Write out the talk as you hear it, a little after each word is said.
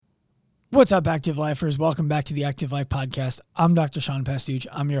What's up, Active Lifers? Welcome back to the Active Life Podcast. I'm Dr. Sean Pastuch.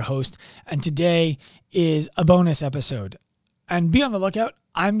 I'm your host, and today is a bonus episode. And be on the lookout.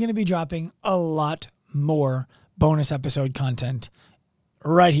 I'm going to be dropping a lot more bonus episode content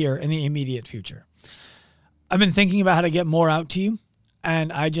right here in the immediate future. I've been thinking about how to get more out to you,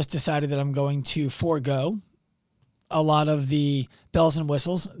 and I just decided that I'm going to forego a lot of the bells and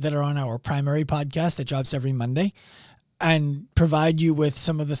whistles that are on our primary podcast that drops every Monday, and provide you with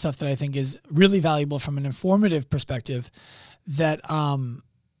some of the stuff that I think is really valuable from an informative perspective that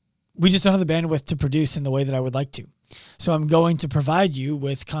we just don't have the bandwidth to produce in the way that I would like to. So I'm going to provide you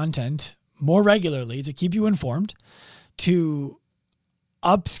with content more regularly to keep you informed, to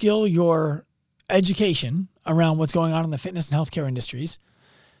upskill your education around what's going on in the fitness and healthcare industries,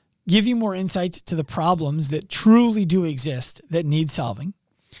 give you more insight to the problems that truly do exist that need solving,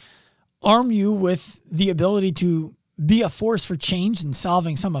 arm you with the ability to be a force for change in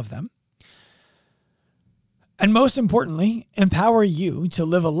solving some of them. And most importantly, empower you to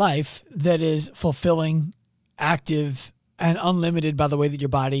live a life that is fulfilling, active, and unlimited by the way that your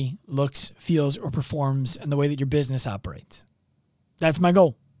body looks, feels, or performs, and the way that your business operates. That's my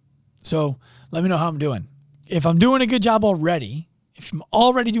goal. So let me know how I'm doing. If I'm doing a good job already, if I'm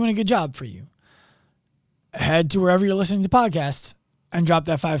already doing a good job for you, head to wherever you're listening to podcasts and drop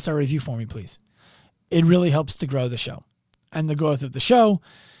that 5-star review for me, please. It really helps to grow the show and the growth of the show.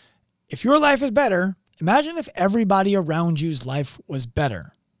 If your life is better, imagine if everybody around you's life was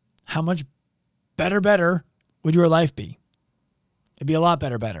better. How much better would your life be? It'd be a lot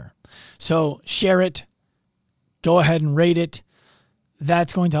better. So share it. Go ahead and rate it.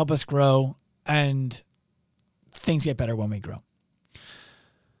 That's going to help us grow, and things get better when we grow.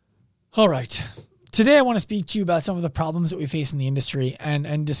 All right. Today, I want to speak to you about some of the problems that we face in the industry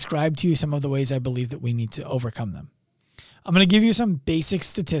and describe to you some of the ways I believe that we need to overcome them. I'm going to give you some basic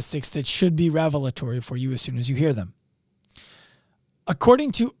statistics that should be revelatory for you as soon as you hear them.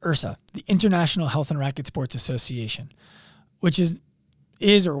 According to IHRSA, the International Health and Racquet Sports Association, which is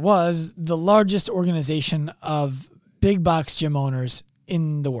or was the largest organization of big box gym owners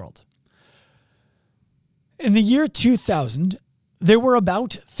in the world. In the year 2000, there were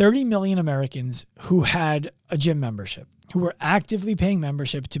about 30 million Americans who had a gym membership, who were actively paying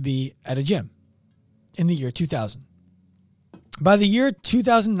membership to be at a gym in the year 2000. By the year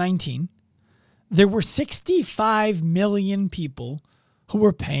 2019, there were 65 million people who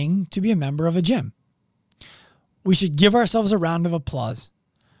were paying to be a member of a gym. We should give ourselves a round of applause.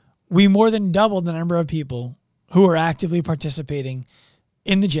 We more than doubled the number of people who are actively participating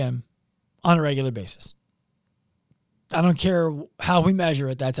in the gym on a regular basis. I don't care how we measure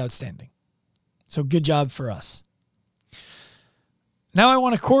it, that's outstanding. So good job for us. Now I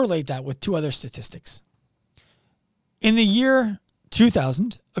want to correlate that with two other statistics. In the year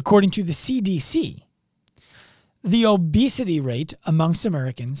 2000, according to the CDC, the obesity rate amongst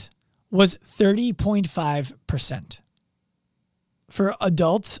Americans was 30.5% for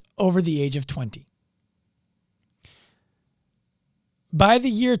adults over the age of 20. By the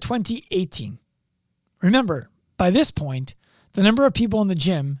year 2018, remember, by this point, the number of people in the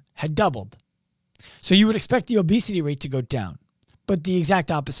gym had doubled. So you would expect the obesity rate to go down, but the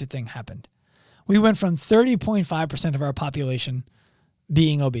exact opposite thing happened. We went from 30.5% of our population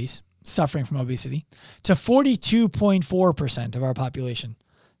being obese, suffering from obesity, to 42.4% of our population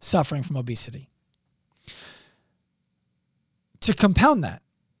suffering from obesity. To compound that,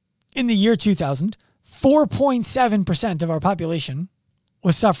 in the year 2000, 4.7% of our population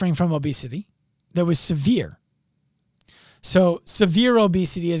was suffering from obesity that was severe. So severe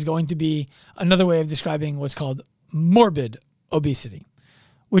obesity is going to be another way of describing what's called morbid obesity,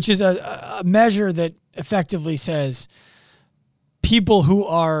 which is a measure that effectively says people who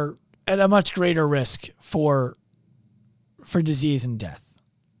are at a much greater risk for disease and death.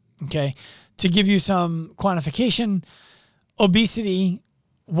 Okay. To give you some quantification, obesity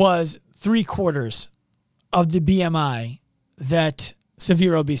was 3/4 of the BMI that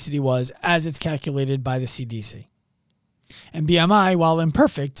severe obesity was as it's calculated by the CDC. And BMI, while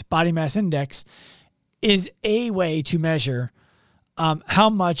imperfect, body mass index, is a way to measure how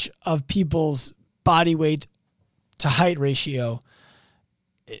much of people's body weight to height ratio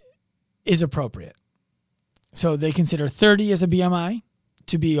is appropriate. So they consider 30 as a BMI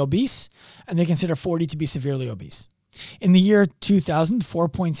to be obese, and they consider 40 to be severely obese. In the year 2000,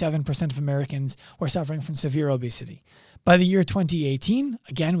 4.7% of Americans were suffering from severe obesity. By the year 2018,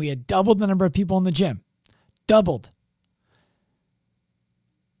 again, we had doubled the number of people in the gym. Doubled.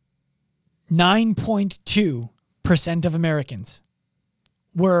 9.2% of Americans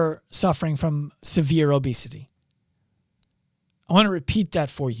were suffering from severe obesity. I want to repeat that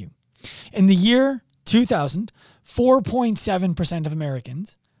for you. In the year 2000, 4.7% of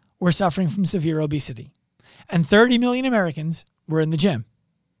Americans were suffering from severe obesity, and 30 million Americans were in the gym.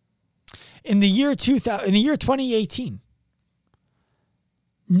 In the year 2018,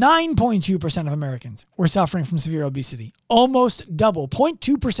 9.2% of Americans were suffering from severe obesity, almost double,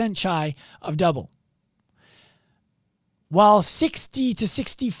 0.2% shy of double. While 60 to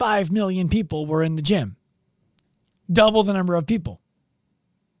 65 million people were in the gym, double the number of people.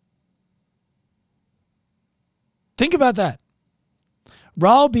 Think about that.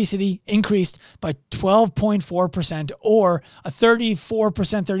 Raw obesity increased by 12.4%, or a 34%,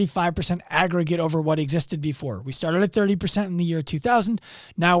 35% aggregate over what existed before. We started at 30% in the year 2000.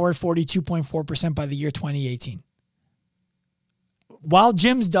 Now we're at 42.4% by the year 2018. While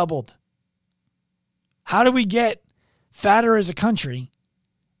gyms doubled, how do we get fatter as a country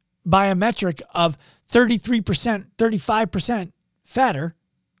by a metric of 33%, 35% fatter,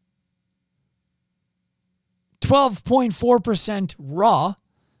 12.4% raw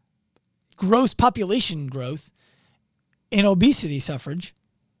gross population growth in obesity suffrage,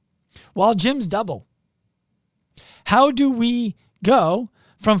 while gyms double? How do we go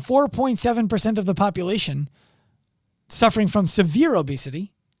from 4.7% of the population suffering from severe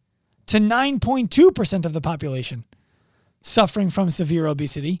obesity to 9.2% of the population suffering from severe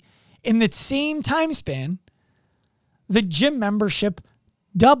obesity in the same time span? The gym membership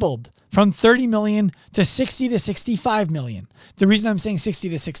doubled from 30 million to 60 to 65 million. The reason I'm saying 60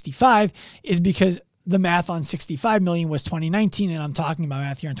 to 65 is because the math on 65 million was 2019, and I'm talking about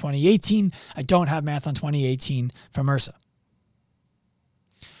math here in 2018. I don't have math on 2018 from IHRSA.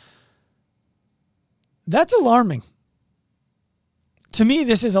 That's alarming. To me,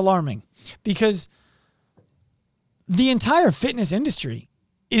 this is alarming because the entire fitness industry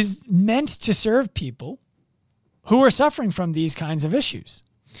is meant to serve people who are suffering from these kinds of issues.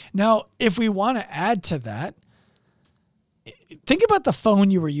 Now, if we want to add to that, think about the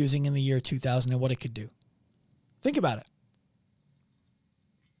phone you were using in the year 2000 and what it could do. Think about it.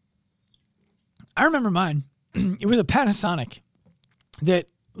 I remember mine. It was a Panasonic that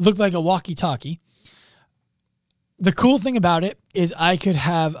looked like a walkie-talkie. The cool thing about it is I could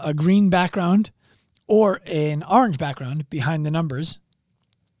have a green background or an orange background behind the numbers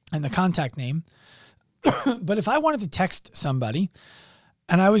and the contact name. But if I wanted to text somebody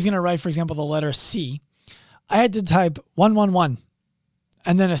and I was going to write, for example, the letter C, I had to type 111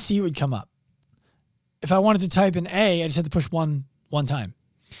 and then a C would come up. If I wanted to type an A, I just had to push one time.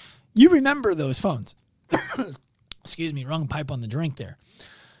 You remember those phones. Excuse me, wrong pipe on the drink there.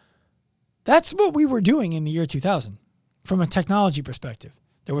 That's what we were doing in the year 2000 from a technology perspective.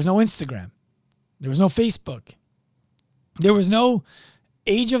 There was no Instagram. There was no Facebook. There was no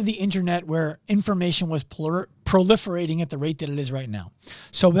age of the internet where information was proliferating at the rate that it is right now.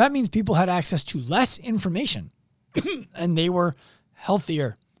 So that means people had access to less information and they were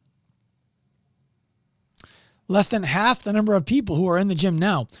healthier. Less than half the number of people who are in the gym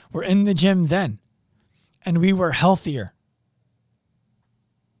now were in the gym then, and we were healthier.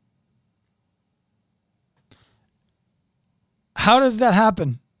 How does that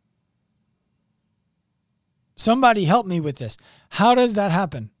happen? Somebody help me with this. How does that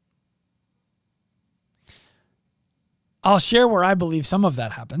happen? I'll share where I believe some of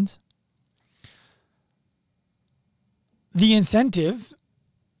that happens. The incentive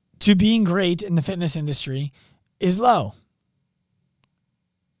to being great in the fitness industry is low.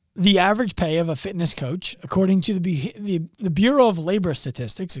 The average pay of a fitness coach, according to the Bureau of Labor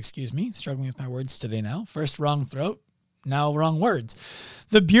Statistics, struggling with my words today now. First wrong throat, now wrong words.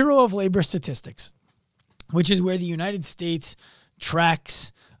 The Bureau of Labor Statistics, which is where the United States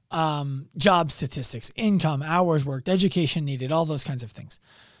tracks job statistics, income, hours worked, education needed, all those kinds of things.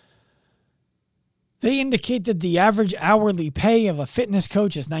 They indicate that the average hourly pay of a fitness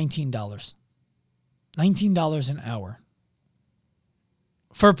coach is $19. $19 an hour.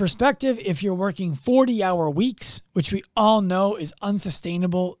 For perspective, if you're working 40-hour weeks, which we all know is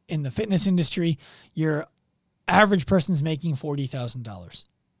unsustainable in the fitness industry, your average person's making $40,000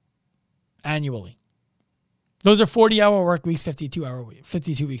 annually. Those are 40-hour work weeks,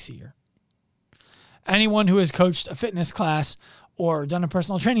 52 weeks a year. Anyone who has coached a fitness class or done a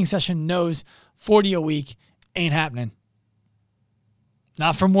personal training session knows 40 a week ain't happening.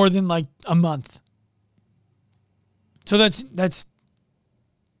 Not for more than like a month. So it's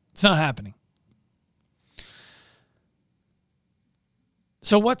not happening.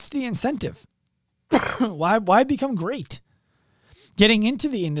 So what's the incentive? Why become great? Getting into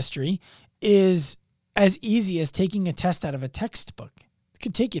the industry is as easy as taking a test out of a textbook. It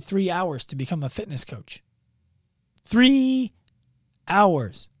could take you 3 hours to become a fitness coach. 3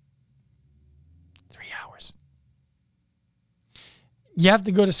 hours. You have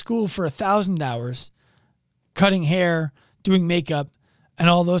to go to school for 1,000 hours, cutting hair, doing makeup, and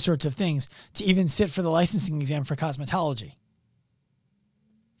all those sorts of things to even sit for the licensing exam for cosmetology.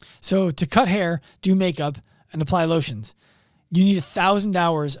 So to cut hair, do makeup, and apply lotions, you need 1,000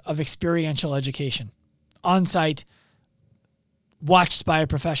 hours of experiential education, on-site, watched by a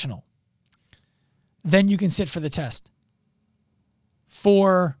professional. Then you can sit for the test.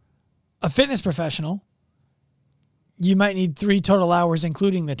 For a fitness professional, you might need 3 total hours,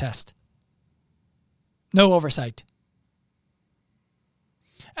 including the test. No oversight.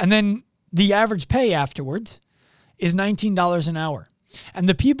 And then the average pay afterwards is $19 an hour. And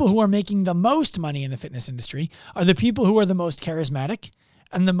the people who are making the most money in the fitness industry are the people who are the most charismatic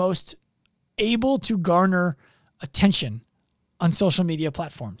and the most able to garner attention on social media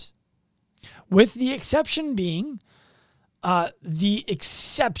platforms. With the exception being the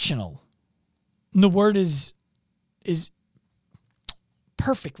exceptional. And the word is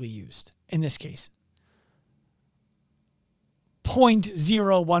perfectly used in this case.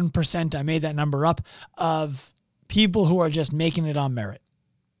 0.01%, I made that number up, of people who are just making it on merit,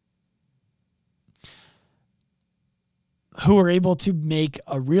 who are able to make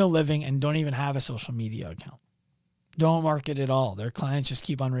a real living and don't even have a social media account. Don't market at all. Their clients just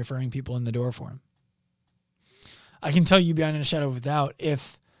keep on referring people in the door for them. I can tell you beyond a shadow of a doubt,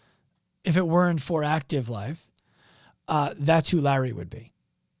 if it weren't for Active Life, that's who Larry would be.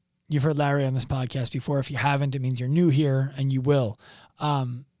 You've heard Larry on this podcast before. If you haven't, it means you're new here, and you will.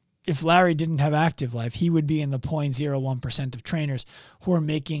 If Larry didn't have Active Life, he would be in the 0.01% of trainers who are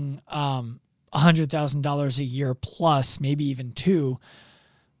making $100,000 a year plus, maybe even 2,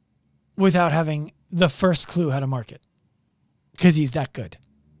 without having the first clue how to market, because he's that good.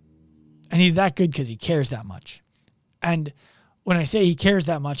 And he's that good because he cares that much. And when I say he cares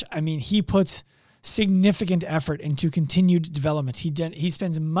that much, I mean he puts significant effort into continued development. He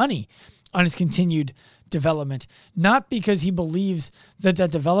spends money on his continued development, not because he believes that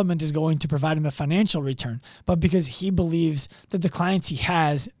development is going to provide him a financial return, but because he believes that the clients he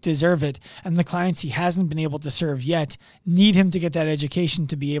has deserve it, and the clients he hasn't been able to serve yet need him to get that education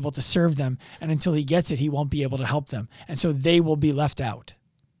to be able to serve them. And until he gets it, he won't be able to help them. And so they will be left out.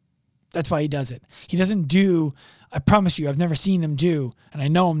 That's why he does it. He doesn't do, I promise you, I've never seen him do, and I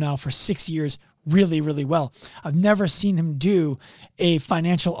know him now for 6 years, really, really well. I've never seen him do a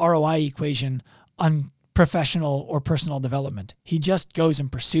financial ROI equation on professional or personal development. He just goes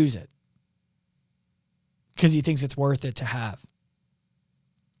and pursues it because he thinks it's worth it to have.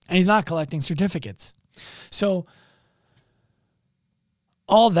 And he's not collecting certificates. So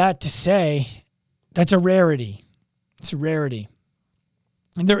all that to say, that's a rarity. It's a rarity.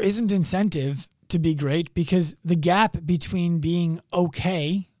 And there isn't incentive to be great because the gap between being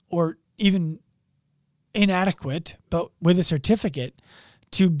okay or even inadequate, but with a certificate,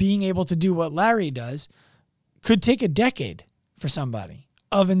 to being able to do what Larry does could take a decade for somebody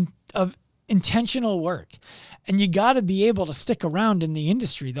of intentional work. And you got to be able to stick around in the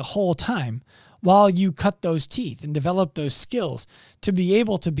industry the whole time while you cut those teeth and develop those skills to be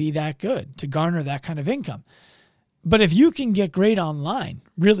able to be that good, to garner that kind of income. But if you can get great online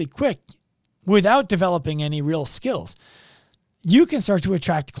really quick without developing any real skills, you can start to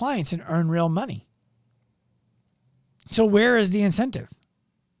attract clients and earn real money. So where is the incentive?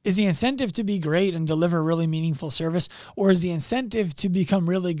 Is the incentive to be great and deliver really meaningful service, or is the incentive to become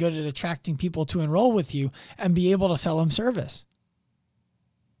really good at attracting people to enroll with you and be able to sell them service?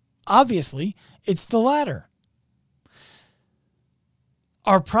 Obviously, it's the latter.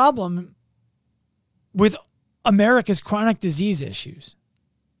 Our problem with America's chronic disease issues,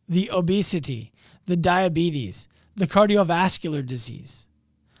 the obesity, the diabetes, the cardiovascular disease,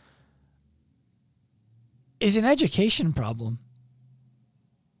 is an education problem.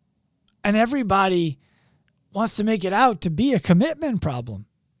 And everybody wants to make it out to be a commitment problem,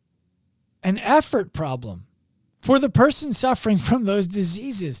 an effort problem for the person suffering from those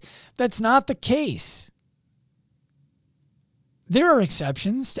diseases. That's not the case. There are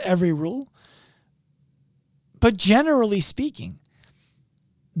exceptions to every rule, but generally speaking,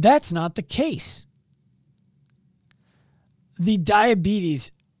 that's not the case. The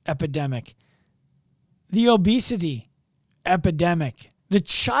diabetes epidemic, the obesity epidemic, the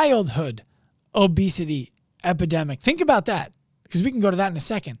childhood obesity epidemic. Think about that, because we can go to that in a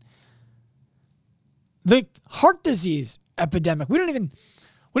second. The heart disease epidemic. We don't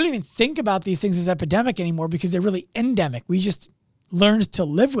even think about these things as epidemic anymore because they're really endemic. We just learned to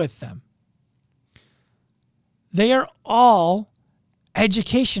live with them. They are all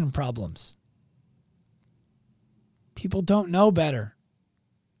education problems. People don't know better.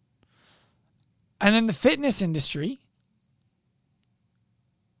 And then the fitness industry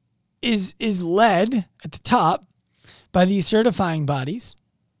is led at the top by these certifying bodies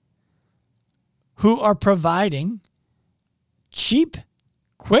who are providing cheap,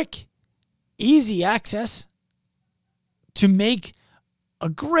 quick, easy access to make a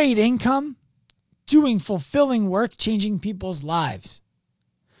great income doing fulfilling work, changing people's lives.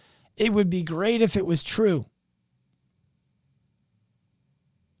 It would be great if it was true.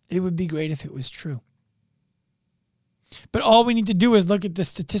 It would be great if it was true. But all we need to do is look at the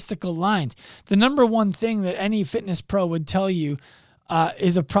statistical lines. The number one thing that any fitness pro would tell you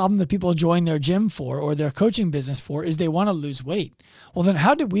is a problem that people join their gym for or their coaching business for is they want to lose weight. Well, then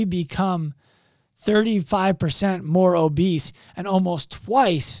how did we become 35% more obese and almost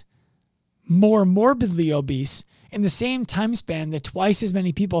twice more morbidly obese in the same time span that twice as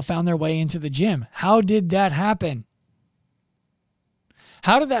many people found their way into the gym? How did that happen?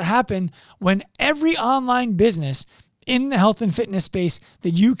 How did that happen when every online business in the health and fitness space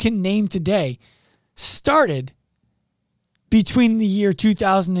that you can name today started between the year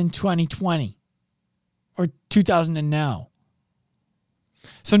 2000 and 2020 or 2000 and now?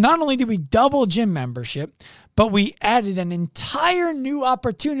 So not only did we double gym membership, but we added an entire new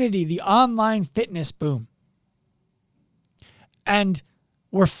opportunity, the online fitness boom. And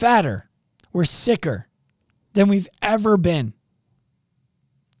we're fatter, we're sicker than we've ever been.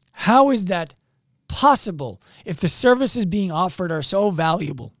 How is that possible if the services being offered are so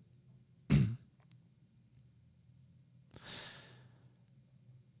valuable?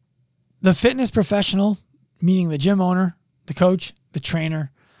 The fitness professional, meaning the gym owner, the coach, the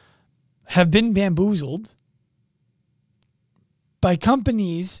trainer, have been bamboozled by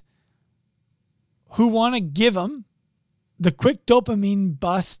companies who want to give them the quick dopamine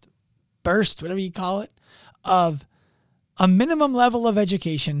burst, whatever you call it, of a minimum level of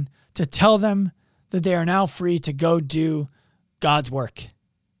education to tell them that they are now free to go do God's work.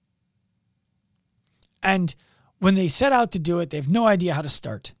 And when they set out to do it, they have no idea how to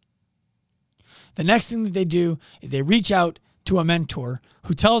start. The next thing that they do is they reach out to a mentor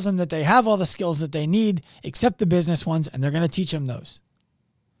who tells them that they have all the skills that they need except the business ones, and they're going to teach them those.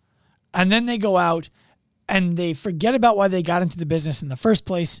 And then they go out and they forget about why they got into the business in the first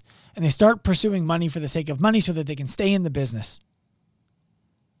place, and they start pursuing money for the sake of money so that they can stay in the business.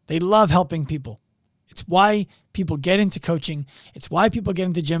 They love helping people. It's why people get into coaching. It's why people get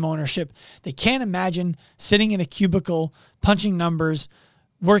into gym ownership. They can't imagine sitting in a cubicle, punching numbers,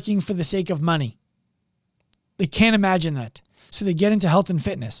 working for the sake of money. They can't imagine that. So they get into health and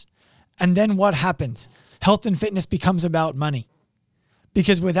fitness. And then what happens? Health and fitness becomes about money.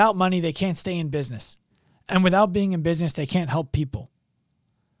 Because without money, they can't stay in business. And without being in business, they can't help people.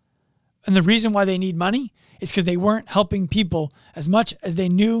 And the reason why they need money is because they weren't helping people as much as they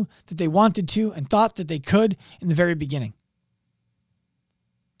knew that they wanted to and thought that they could in the very beginning.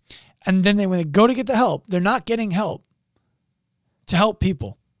 And then when they go to get the help, they're not getting help to help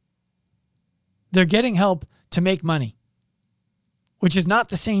people. They're getting help to make money, which is not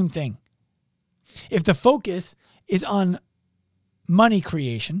the same thing. If the focus is on money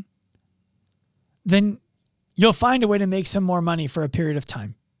creation, then you'll find a way to make some more money for a period of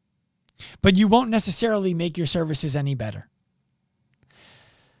time. But you won't necessarily make your services any better.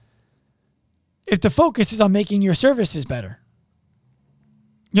 If the focus is on making your services better,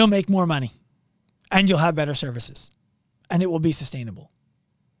 you'll make more money and you'll have better services and it will be sustainable.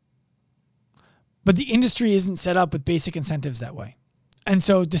 But the industry isn't set up with basic incentives that way. And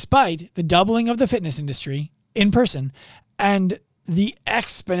so despite the doubling of the fitness industry in person and the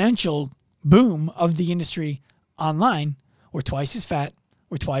exponential boom of the industry online, we're twice as fat,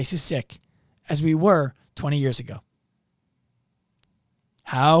 we're twice as sick as we were 20 years ago.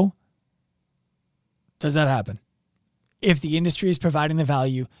 How does that happen? If the industry is providing the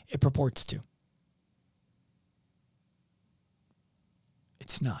value it purports to.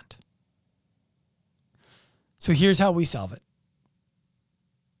 It's not. So here's how we solve it.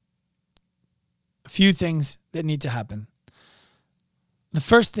 A few things that need to happen. The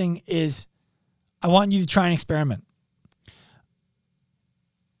first thing is I want you to try and experiment.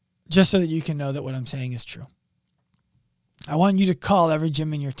 Just so that you can know that what I'm saying is true. I want you to call every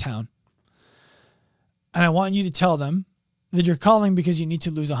gym in your town. And I want you to tell them that you're calling because you need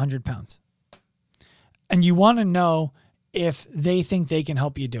to lose 100 pounds. And you want to know if they think they can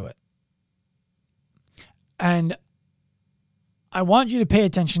help you do it. And I want you to pay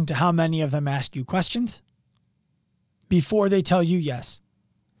attention to how many of them ask you questions before they tell you yes.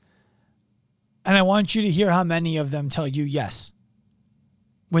 And I want you to hear how many of them tell you yes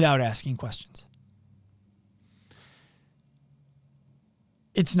without asking questions.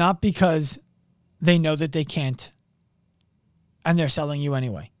 It's not because they know that they can't and they're selling you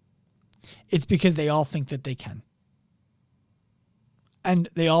anyway. It's because they all think that they can. And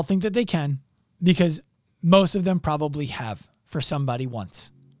they all think that they can because most of them probably have for somebody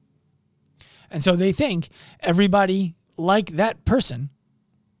once. And so they think everybody like that person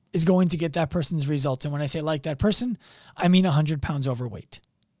is going to get that person's results. And when I say like that person, I mean 100 pounds overweight.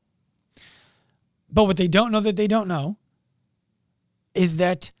 But what they don't know that they don't know is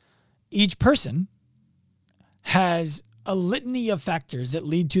that each person has a litany of factors that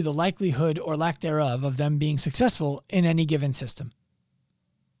lead to the likelihood or lack thereof of them being successful in any given system.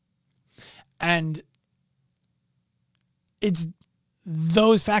 And it's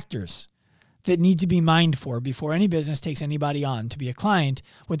those factors that need to be mined for before any business takes anybody on to be a client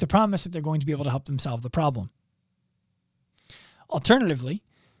with the promise that they're going to be able to help them solve the problem. Alternatively,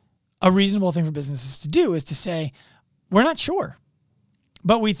 a reasonable thing for businesses to do is to say, we're not sure,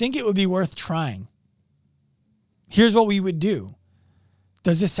 but we think it would be worth trying. Here's what we would do.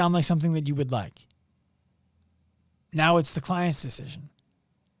 Does this sound like something that you would like? Now it's the client's decision.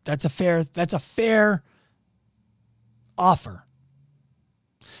 That's a fair offer.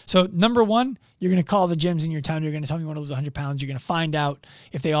 So number one, you're going to call the gyms in your town. You're going to tell them you want to lose 100 pounds. You're going to find out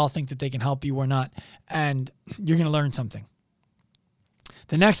if they all think that they can help you or not. And you're going to learn something.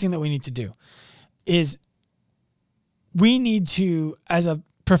 The next thing that we need to do is we need to, as a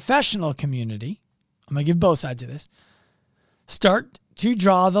professional community, I'm going to give both sides of this, start to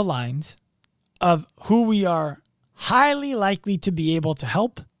draw the lines of who we are highly likely to be able to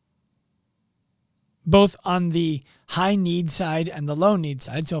help, both on the high need side and the low need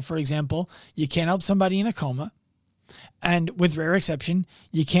side. So for example, you can't help somebody in a coma. And with rare exception,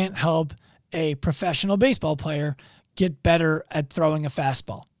 you can't help a professional baseball player get better at throwing a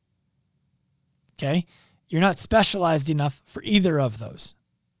fastball. Okay? You're not specialized enough for either of those.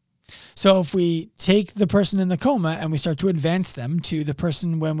 So if we take the person in the coma and we start to advance them to the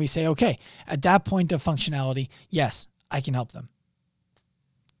person when we say, okay, at that point of functionality, yes, I can help them.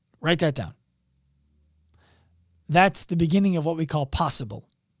 Write that down. That's the beginning of what we call possible,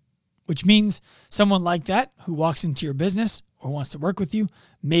 which means someone like that who walks into your business or wants to work with you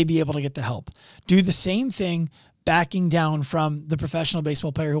may be able to get the help. Do the same thing backing down from the professional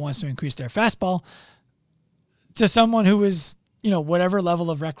baseball player who wants to increase their fastball to someone who is, whatever level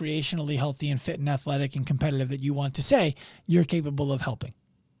of recreationally healthy and fit and athletic and competitive that you want to say you're capable of helping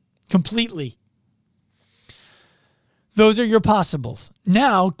completely. Those are your possibles.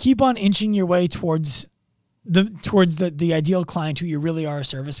 Now keep on inching your way towards the ideal client who you really are a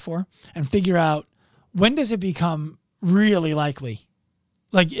service for, and figure out, when does it become really likely?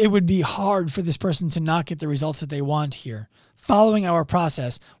 Like, it would be hard for this person to not get the results that they want here, following our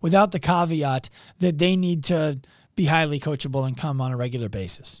process without the caveat that they need to be highly coachable and come on a regular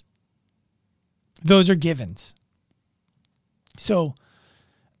basis. Those are givens. So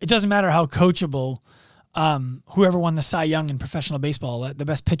it doesn't matter how coachable whoever won the Cy Young in professional baseball, the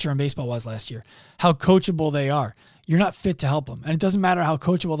best pitcher in baseball was last year, how coachable they are. You're not fit to help them. And it doesn't matter how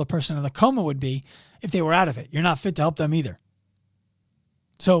coachable the person in the coma would be if they were out of it. You're not fit to help them either.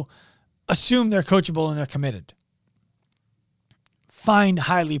 So assume they're coachable and they're committed. Find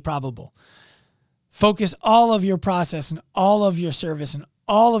highly probable. Focus all of your process and all of your service and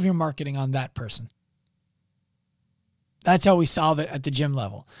all of your marketing on that person. That's how we solve it at the gym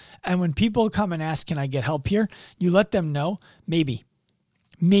level. And when people come and ask, can I get help here? You let them know, maybe.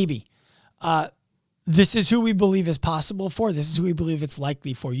 This is who we believe is possible for. This is who we believe it's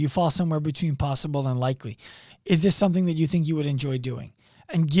likely for. You fall somewhere between possible and likely. Is this something that you think you would enjoy doing?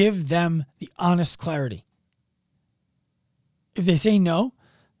 And give them the honest clarity. If they say no,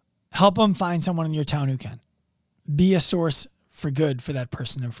 help them find someone in your town who can. Be a source for good for that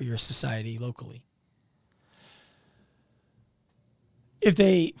person and for your society locally. If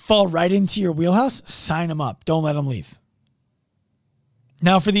they fall right into your wheelhouse, sign them up. Don't let them leave.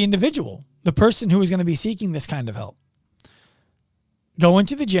 Now for the individual, the person who is going to be seeking this kind of help, go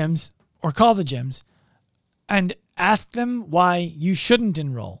into the gyms or call the gyms and ask them why you shouldn't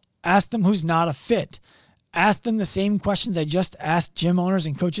enroll. Ask them who's not a fit. Ask them the same questions I just asked gym owners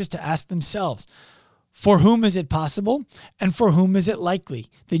and coaches to ask themselves. For whom is it possible and for whom is it likely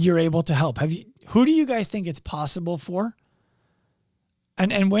that you're able to help? Who do you guys think it's possible for?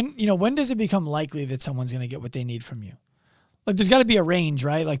 And when does it become likely that someone's going to get what they need from you? Like, there's got to be a range,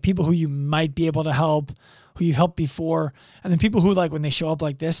 right? Like, people who you might be able to help, who you've helped before, and then people who, like, when they show up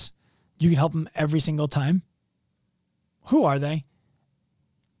like this, you can help them every single time. Who are they?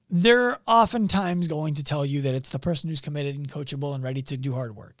 They're oftentimes going to tell you that it's the person who's committed and coachable and ready to do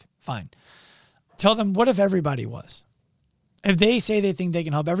hard work. Fine. Tell them, what if everybody was? If they say they think they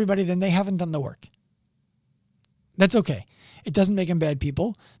can help everybody, then they haven't done the work. That's okay. It doesn't make them bad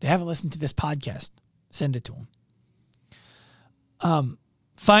people. They haven't listened to this podcast. Send it to them.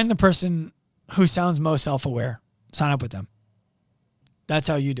 Find the person who sounds most self-aware. Sign up with them. That's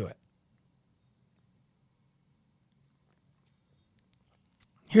how you do it.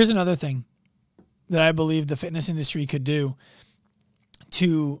 Here's another thing that I believe the fitness industry could do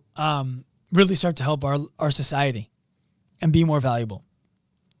to really start to help our society and be more valuable.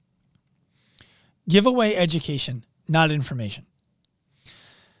 Give away education, not information.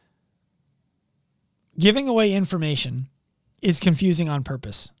 Giving away information is confusing on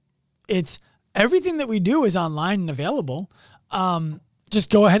purpose. It's everything that we do is online and available. Just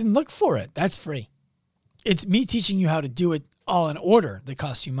go ahead and look for it. That's free. It's me teaching you how to do it all in order that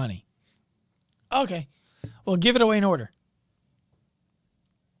costs you money. Okay. Well, give it away in order.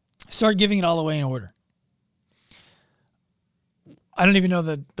 Start giving it all away in order. I don't even know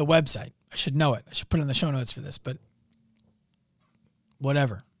the website. I should know it. I should put it in the show notes for this, but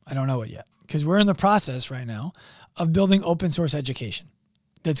whatever. I don't know it yet because we're in the process right now of building open source education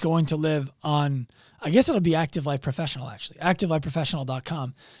that's going to live on, I guess it'll be Active Life Professional actually,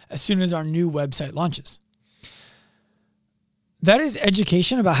 activelifeprofessional.com as soon as our new website launches. That is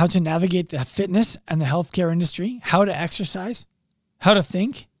education about how to navigate the fitness and the healthcare industry, how to exercise, how to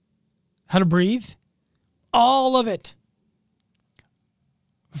think, how to breathe, all of it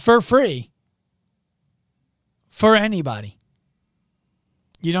for free for anybody.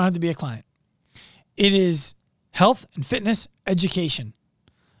 You don't have to be a client. It is health and fitness education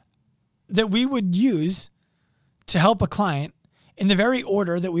that we would use to help a client in the very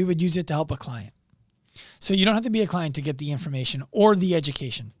order that we would use it to help a client. So you don't have to be a client to get the information or the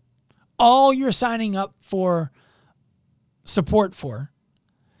education. All you're signing up for support for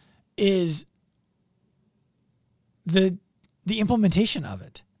is the implementation of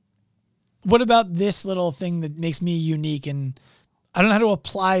it. What about this little thing that makes me unique and I don't know how to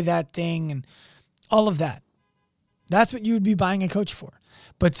apply that thing and all of that? That's what you would be buying a coach for.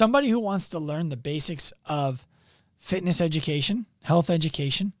 But somebody who wants to learn the basics of fitness education, health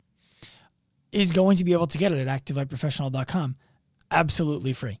education, is going to be able to get it at activelifeprofessional.com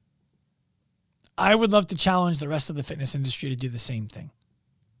absolutely free. I would love to challenge the rest of the fitness industry to do the same thing.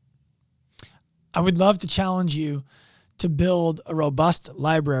 I would love to challenge you to build a robust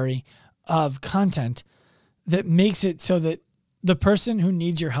library of content that makes it so that the person who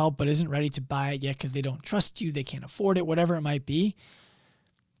needs your help but isn't ready to buy it yet because they don't trust you, they can't afford it, whatever it might be,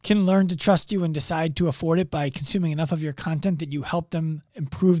 can learn to trust you and decide to afford it by consuming enough of your content that you help them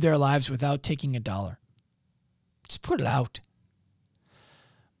improve their lives without taking $1. Just put it out.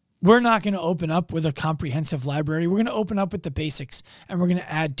 We're not going to open up with a comprehensive library. We're going to open up with the basics and we're going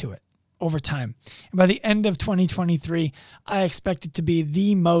to add to it over time. And by the end of 2023, I expect it to be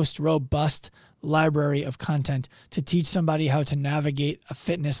the most robust library of content to teach somebody how to navigate a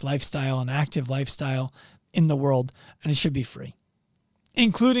fitness lifestyle, an active lifestyle in the world. And it should be free,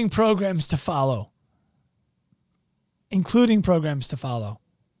 including programs to follow. In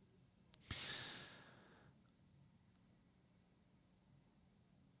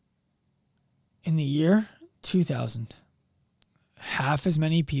the year 2000, half as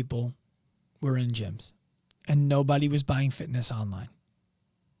many people were in gyms and nobody was buying fitness online.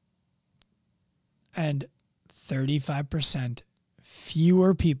 And 35%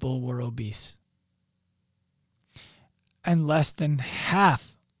 fewer people were obese. And less than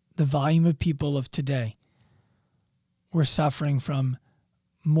half the volume of people of today were suffering from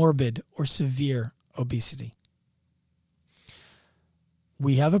morbid or severe obesity.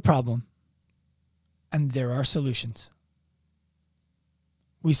 We have a problem, and there are solutions.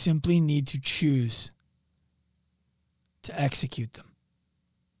 We simply need to choose to execute them.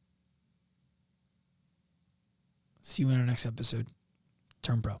 See you in our next episode.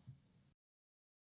 Turn Pro.